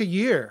 only took a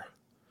year.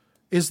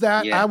 Is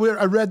that, I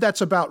read that's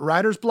about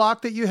writer's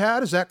block that you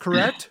had. Is that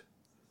correct?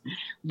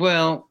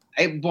 Well,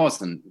 it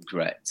wasn't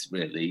correct,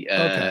 really.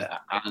 Okay.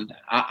 And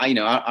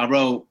I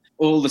wrote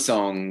all the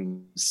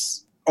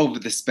songs over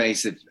the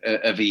space of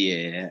a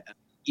year.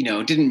 You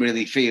know, didn't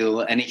really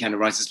feel any kind of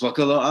writer's block,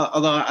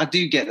 although I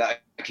do get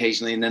that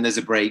occasionally, and then there's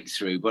a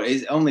breakthrough, but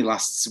it only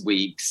lasts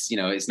weeks. You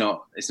know, it's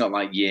not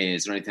like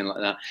years or anything like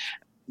that.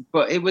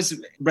 But it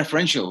was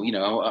referential. You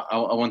know,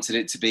 I wanted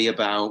it to be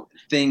about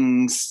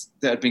things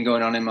that had been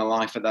going on in my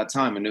life at that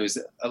time, and there was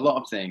a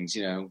lot of things.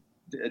 You know,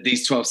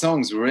 these 12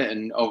 songs were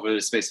written over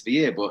the space of a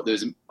year, but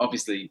there's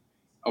obviously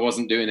I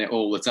wasn't doing it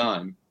all the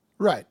time.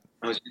 Right.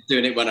 I was just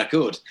doing it when I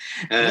could.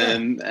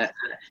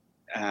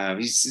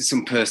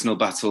 Some personal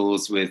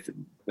battles with,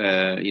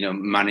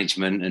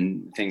 management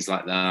and things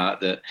like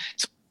that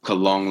a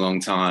long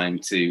time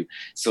to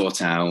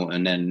sort out.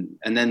 And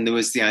then there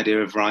was the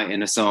idea of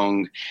writing a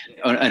song,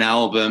 an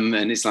album,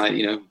 and it's like,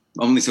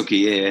 only took a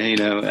year,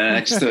 and I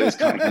just thought it was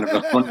kind of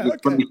a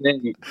funny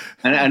thing.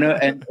 And I know,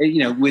 and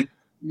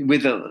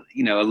with a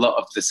lot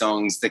of the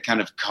songs, they're kind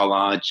of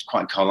quite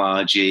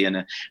collagey, and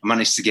I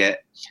managed to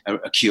get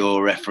a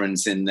Cure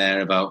reference in there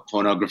about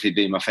pornography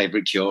being my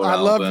favorite Cure album. I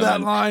love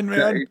that line,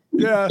 man.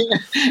 Yeah.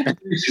 It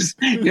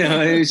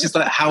was just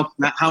like, how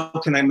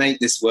can I make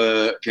this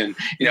work? And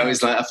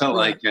it's like I felt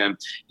like I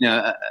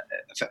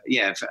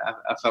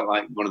felt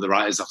like one of the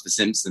writers off The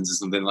Simpsons or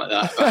something like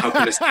that. But how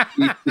can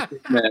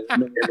I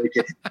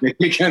make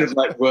it kind of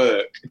like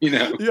work?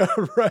 Yeah,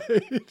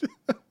 right.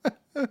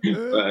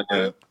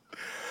 But,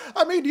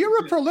 I mean,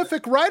 you're a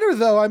prolific writer,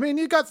 though. I mean,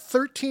 you got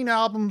 13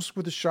 albums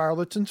with the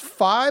Charlatans,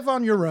 5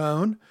 on your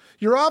own.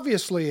 You're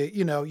obviously,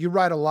 you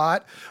write a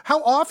lot.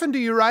 How often do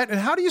you write, and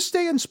how do you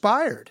stay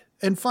inspired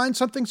and find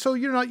something so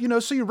you're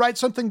not, so you write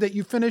something that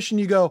you finish and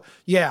you go,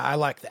 yeah, I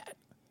like that?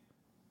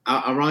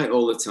 I write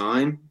all the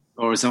time,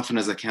 or as often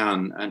as I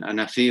can,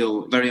 and I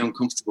feel very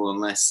uncomfortable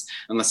unless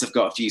I've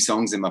got a few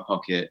songs in my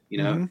pocket, you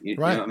know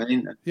Right. what I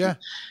mean? Yeah.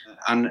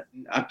 And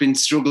I've been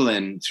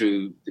struggling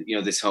through,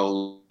 this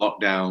whole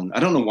lockdown. I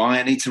don't know why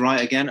I need to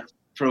write again.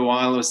 For a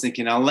while, I was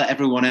thinking, I'll let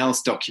everyone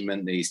else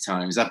document these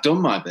times. I've done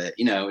my bit,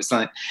 It's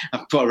like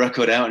I've put a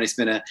record out and it's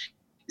been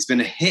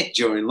a hit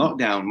during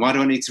lockdown. Why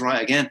do I need to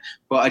write again?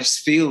 But I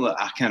just feel that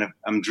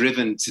I'm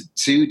driven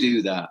to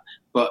do that.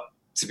 But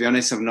to be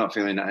honest, I'm not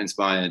feeling that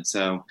inspired.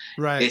 So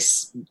right.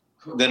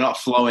 They're not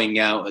flowing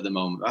out at the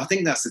moment. I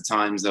think that's the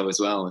times though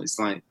as well. It's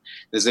like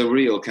there's a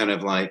real kind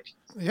of like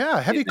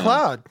heavy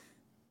cloud.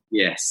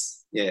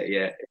 Yes.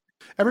 Yeah.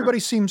 Everybody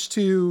seems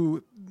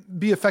to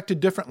be affected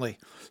differently.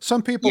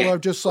 Some people are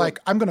just like,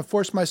 I'm going to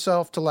force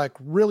myself to like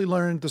really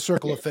learn the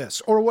circle of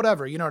fists or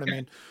whatever, you know what I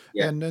mean?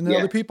 Yeah. And then the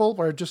other people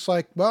are just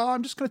like, well,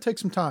 I'm just going to take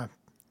some time.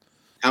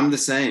 I'm the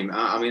same.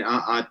 I mean,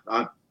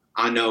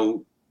 I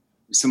know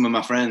some of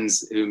my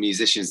friends who are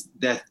musicians,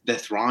 they're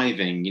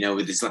thriving,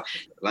 with this,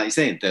 like you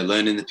say, they're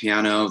learning the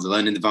piano, they're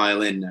learning the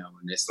violin now.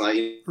 And it's like,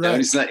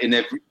 it's like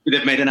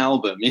they've made an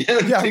album, Yeah,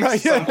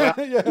 right.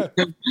 Yeah.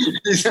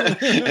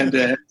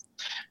 And,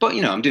 but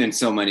I'm doing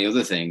so many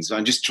other things.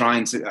 I'm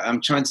trying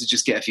to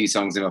just get a few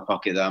songs in my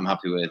pocket that I'm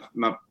happy with.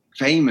 My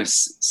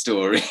famous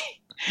story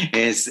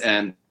is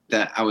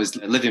that I was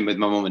living with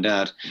my mum and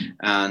dad,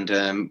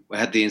 and we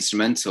had the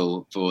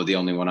instrumental for The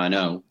Only One I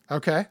Know.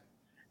 Okay.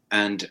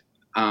 And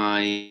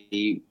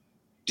I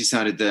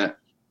decided that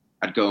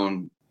I'd go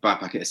and buy a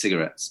packet of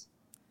cigarettes.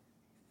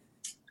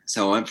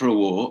 So I went for a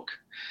walk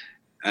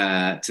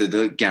to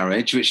the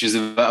garage, which was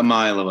about a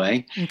mile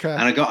away. Okay.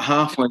 And I got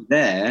halfway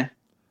there,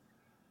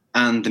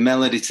 and the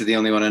melody to The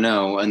Only One I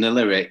Know and the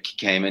lyric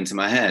came into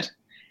my head.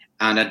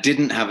 And I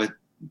didn't have a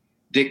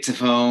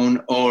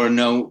dictaphone or a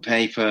note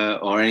paper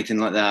or anything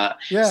like that.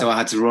 Yeah. So I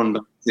had to run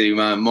back to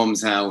my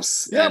mum's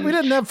house. Yeah, we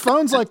didn't have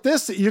phones like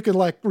this that you could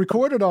like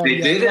record it on. They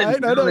didn't.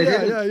 Right? No, they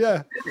didn't.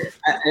 Yeah.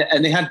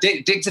 And they had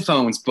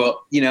dictaphones, but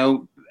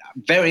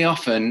very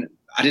often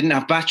I didn't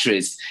have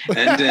batteries,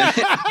 and,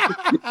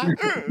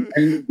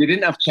 and they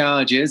didn't have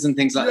chargers and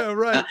things like that.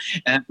 Right.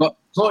 But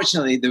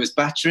fortunately, there was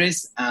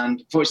batteries,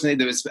 and fortunately,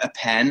 there was a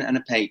pen and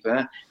a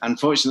paper. And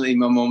fortunately,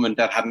 my mum and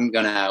dad hadn't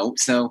gone out,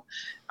 so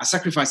I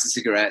sacrificed the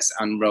cigarettes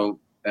and wrote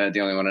The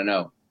Only One I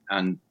Know.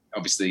 And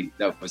obviously,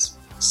 that was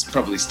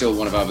probably still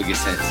one of our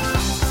biggest hits.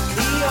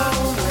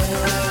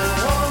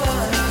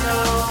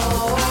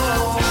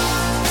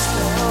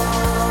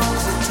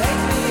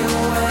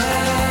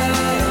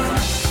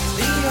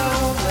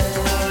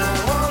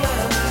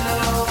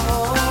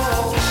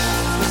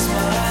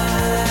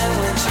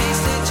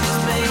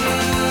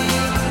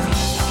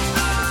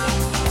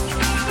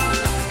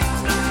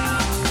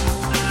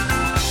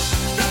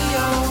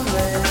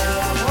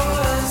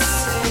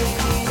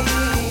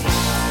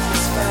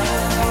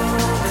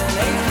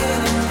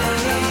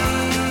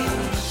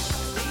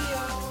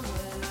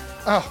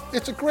 Oh,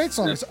 it's a great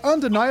song. It's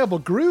undeniable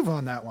groove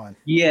on that one.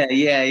 Yeah.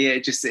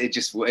 It just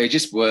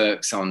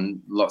works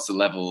on lots of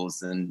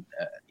levels, and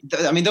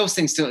I mean those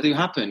things still do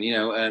happen.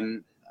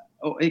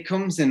 It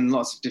comes in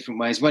lots of different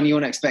ways. When you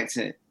don't expect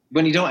it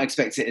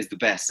is the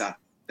best. I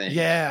think.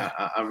 Yeah,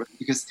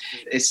 because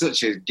it's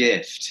such a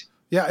gift.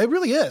 Yeah, it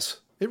really is.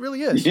 It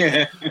really is.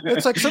 Yeah,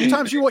 it's like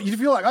sometimes you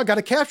feel like I got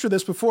to capture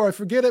this before I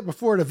forget it,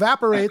 before it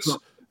evaporates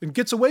and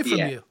gets away from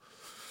you.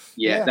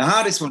 Yeah, the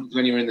hardest one is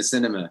when you're in the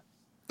cinema.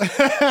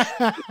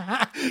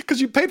 Because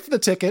you paid for the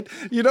ticket,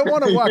 you don't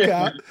want to walk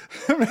out.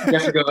 You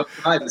have to go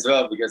outside as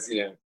well because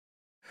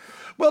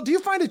Well, do you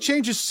find a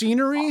change of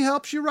scenery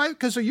helps you, right?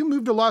 Because you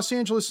moved to Los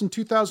Angeles in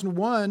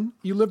 2001.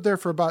 You lived there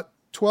for about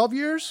 12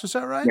 years. Is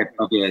that right? Yeah,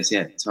 12 years.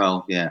 Yeah,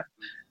 12. Yeah,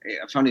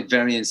 I found it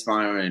very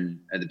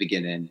inspiring at the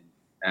beginning,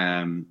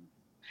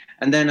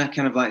 and then I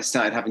kind of like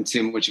started having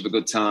too much of a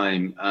good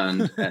time,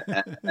 and so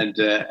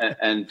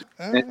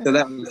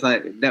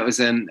that was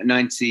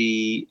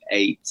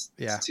 98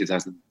 to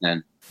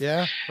 2010.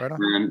 Yeah, right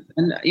on.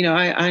 And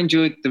I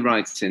enjoyed the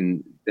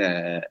writing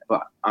there,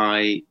 but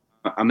I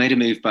made a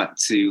move back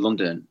to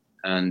London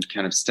and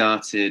kind of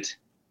started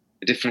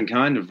a different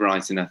kind of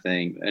writing, I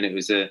think. And it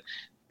was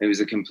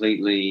a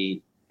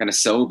completely kind of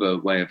sober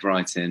way of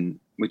writing,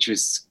 which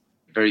was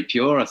very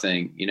pure, I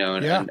think, you know,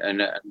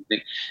 and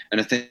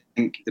I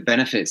think the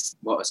benefits,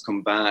 what has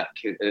come back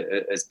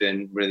has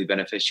been really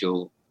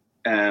beneficial.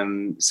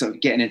 So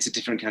getting into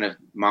different kind of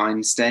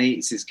mind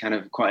states is kind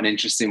of quite an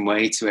interesting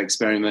way to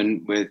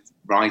experiment with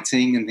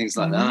writing and things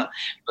like that.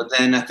 But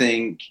then I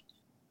think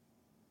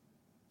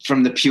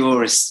from the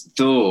purest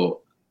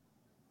thought,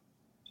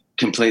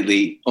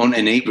 completely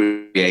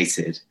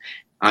uninebriated,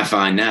 I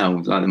find now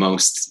like the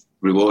most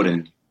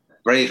rewarding.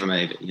 Braver,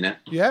 maybe, you know?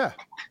 Yeah,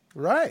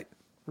 right.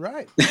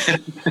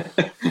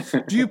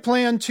 Do you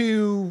plan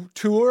to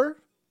tour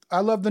I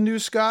Love the New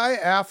Sky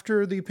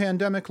after the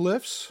pandemic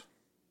lifts?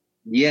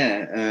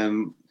 Yeah,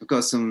 we've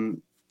got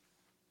some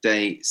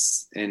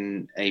dates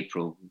in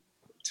April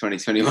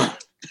 2021.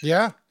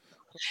 Yeah.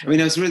 I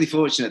mean, I was really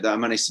fortunate that I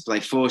managed to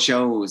play 4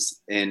 shows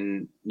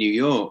in New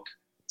York.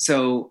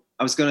 So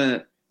I was going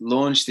to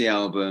launch the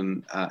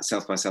album at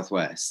South by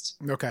Southwest.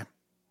 Okay.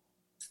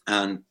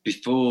 And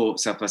before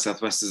South by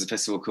Southwest, there's a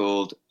festival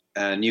called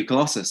New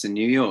Colossus in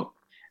New York.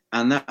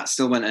 And that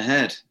still went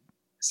ahead.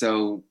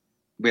 So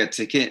we had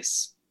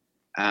tickets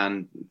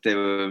and there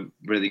were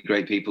really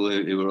great people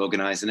who were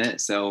organising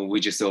it. So we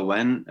just all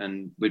went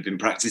and we'd been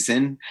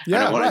practicing. Yeah,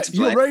 and I wanted to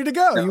play. You were ready to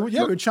go. So,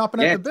 you were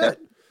chomping at the bit.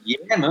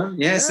 Yeah, man.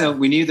 Yeah, so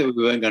we knew that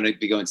we weren't going to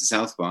be going to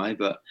South by,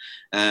 but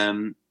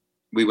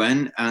we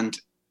went and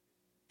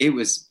it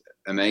was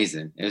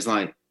amazing. It was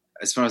like,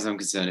 as far as I'm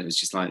concerned, it was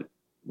just like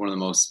one of the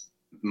most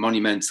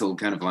monumental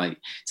kind of like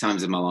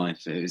times of my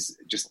life. It was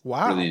just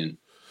brilliant.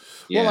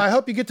 Yeah. Well, I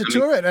hope you get to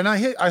tour it, and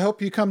I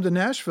hope you come to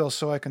Nashville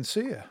so I can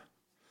see you.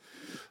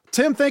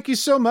 Tim, thank you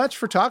so much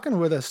for talking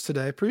with us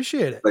today.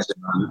 Appreciate it. Pleasure,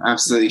 man.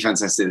 Absolutely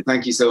fantastic.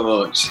 Thank you so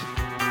much.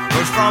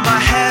 But from my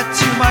head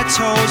to my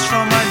toes,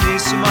 from my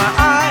knees to my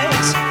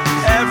eyes,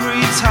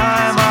 every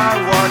time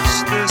I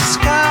watch the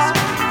sky,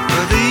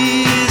 for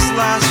these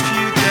last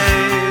few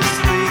days,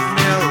 leave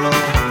me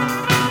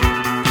alone.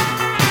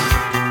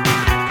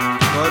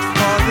 But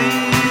for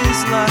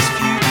these last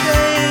few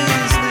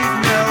days, leave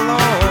me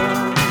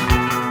alone.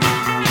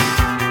 Leave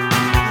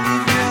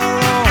me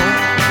alone. Leave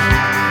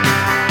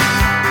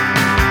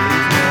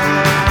me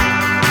alone.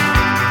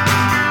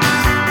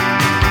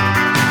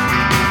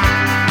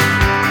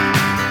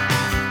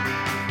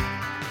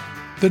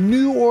 The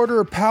New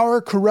Order Power,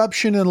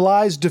 Corruption, and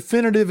Lies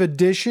Definitive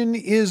Edition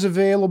is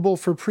available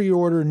for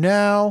pre-order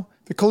now.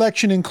 The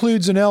collection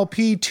includes an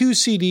LP, 2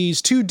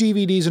 CDs, 2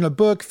 DVDs, and a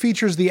book.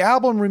 Features the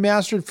album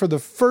remastered for the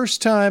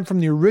first time from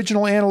the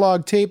original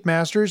analog tape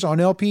masters on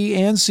LP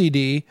and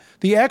CD.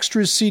 The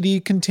Extras CD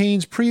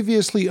contains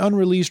previously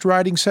unreleased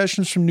writing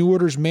sessions from New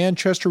Order's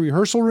Manchester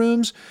rehearsal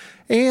rooms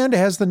and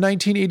has the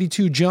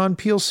 1982 John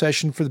Peel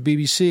session for the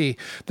BBC.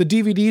 The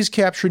DVDs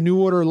capture New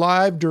Order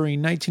live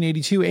during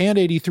 1982 and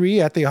 83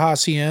 at the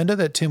Hacienda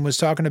that Tim was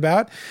talking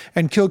about,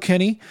 and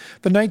Kilkenny,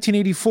 the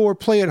 1984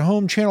 Play at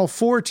Home Channel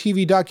 4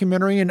 TV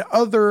documentary, and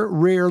other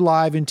rare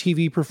live and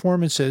TV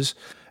performances.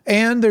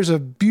 And there's a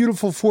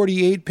beautiful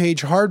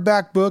 48-page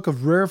hardback book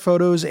of rare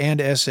photos and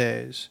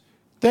essays.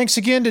 Thanks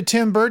again to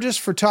Tim Burgess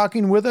for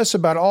talking with us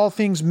about all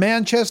things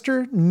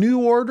Manchester, New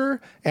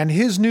Order, and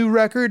his new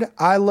record,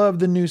 I Love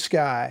the New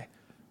Sky.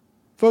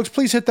 Folks,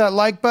 please hit that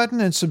like button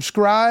and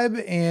subscribe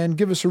and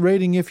give us a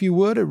rating if you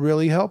would. It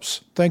really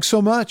helps. Thanks so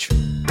much.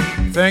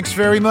 Thanks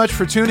very much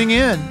for tuning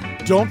in.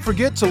 Don't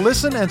forget to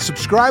listen and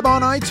subscribe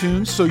on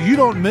iTunes so you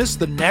don't miss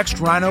the next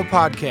Rhino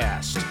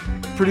podcast.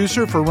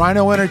 Producer for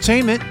Rhino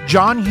Entertainment,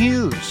 John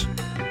Hughes.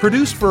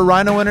 Produced for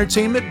Rhino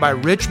Entertainment by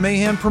Rich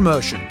Mayhem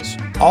Promotions.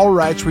 All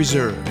rights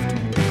reserved.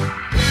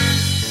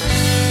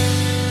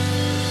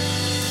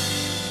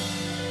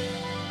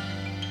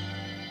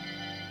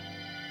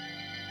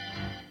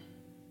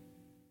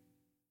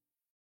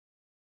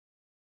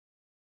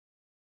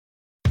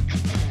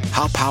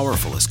 How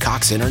powerful is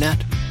Cox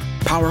Internet?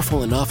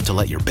 Powerful enough to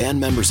let your band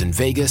members in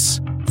Vegas,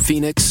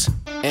 Phoenix,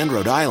 and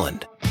Rhode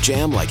Island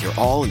jam like you're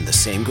all in the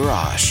same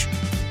garage.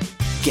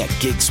 Get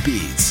gig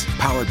speeds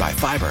powered by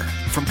fiber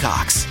from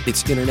Cox.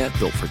 It's internet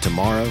built for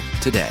tomorrow,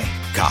 today.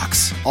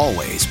 Cox,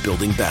 always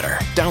building better.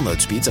 Download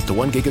speeds up to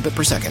 1 gigabit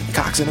per second.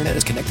 Cox Internet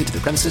is connected to the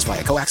premises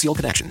via coaxial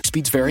connection.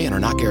 Speeds vary and are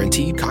not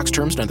guaranteed. Cox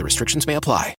terms and other restrictions may apply.